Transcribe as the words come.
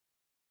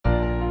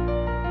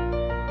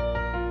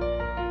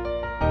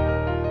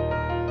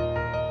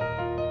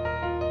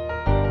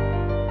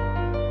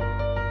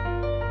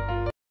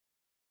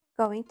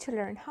going to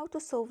learn how to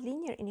solve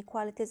linear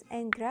inequalities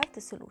and graph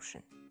the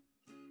solution.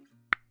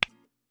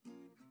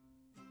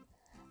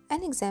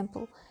 An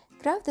example,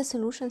 graph the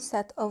solution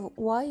set of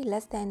y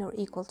less than or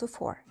equal to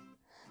 4.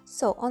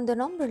 So on the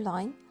number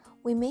line,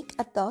 we make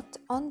a dot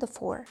on the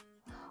 4,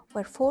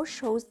 where 4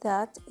 shows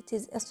that it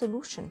is a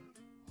solution.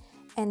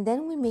 And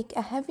then we make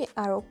a heavy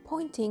arrow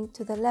pointing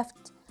to the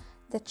left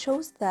that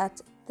shows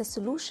that the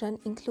solution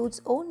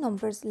includes all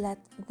numbers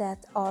that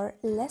are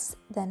less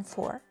than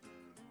 4.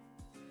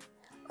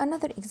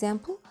 Another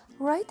example,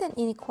 write an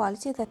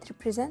inequality that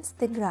represents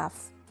the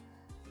graph.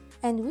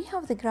 And we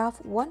have the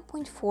graph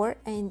 1.4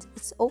 and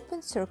its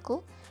open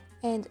circle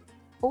and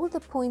all the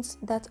points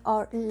that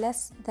are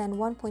less than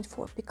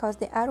 1.4 because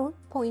the arrow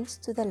points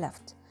to the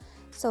left.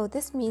 So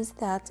this means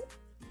that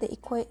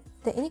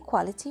the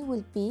inequality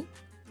will be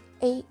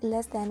a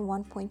less than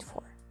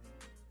 1.4.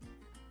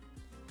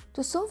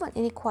 To solve an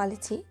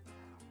inequality,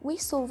 we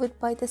solve it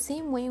by the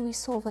same way we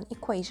solve an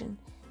equation,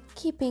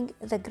 keeping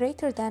the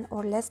greater than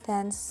or less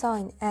than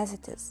sign as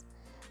it is.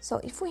 So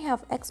if we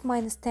have x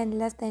minus 10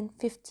 less than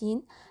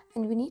 15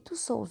 and we need to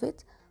solve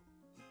it,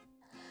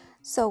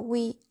 so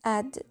we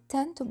add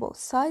 10 to both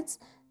sides.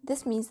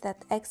 This means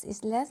that x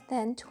is less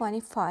than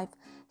 25.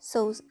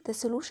 So the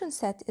solution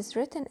set is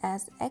written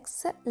as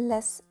x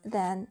less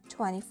than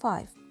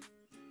 25.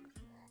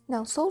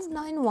 Now solve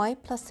 9y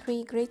plus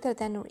 3 greater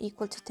than or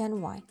equal to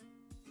 10y.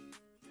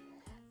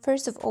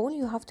 First of all,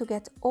 you have to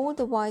get all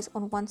the y's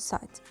on one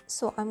side.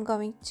 So I'm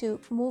going to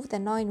move the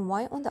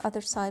 9y on the other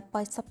side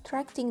by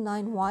subtracting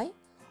 9y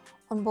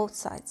on both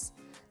sides.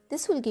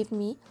 This will give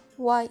me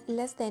y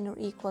less than or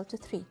equal to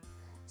 3.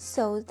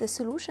 So the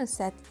solution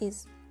set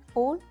is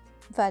all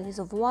values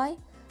of y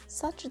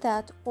such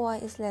that y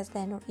is less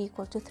than or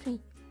equal to 3.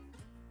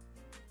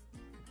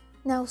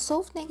 Now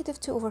solve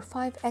negative 2 over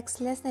 5x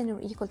less than or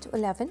equal to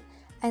 11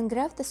 and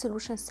graph the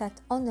solution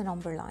set on the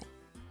number line.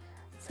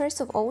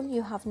 First of all,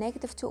 you have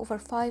negative 2 over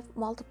 5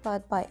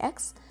 multiplied by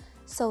x.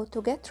 So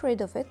to get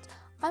rid of it,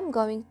 I'm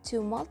going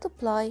to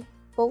multiply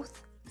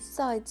both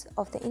sides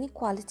of the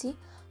inequality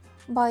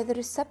by the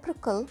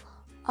reciprocal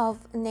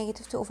of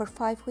negative 2 over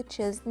 5, which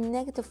is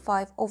negative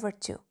 5 over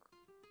 2.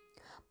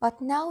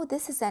 But now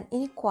this is an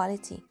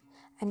inequality,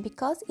 and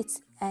because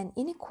it's an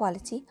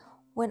inequality,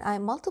 when I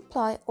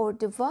multiply or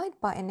divide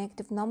by a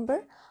negative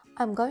number,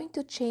 I'm going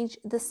to change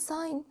the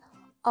sign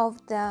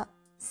of the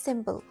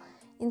symbol.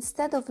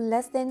 Instead of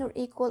less than or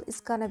equal, it's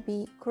gonna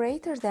be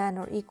greater than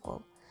or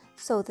equal.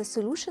 So the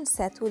solution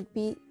set will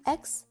be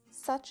x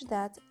such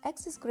that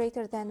x is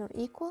greater than or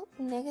equal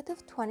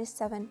negative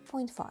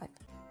 27.5.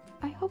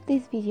 I hope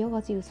this video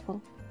was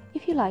useful.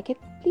 If you like it,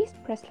 please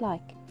press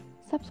like,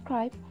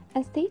 subscribe,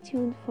 and stay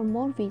tuned for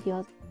more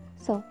videos.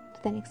 So,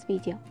 to the next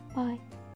video. Bye.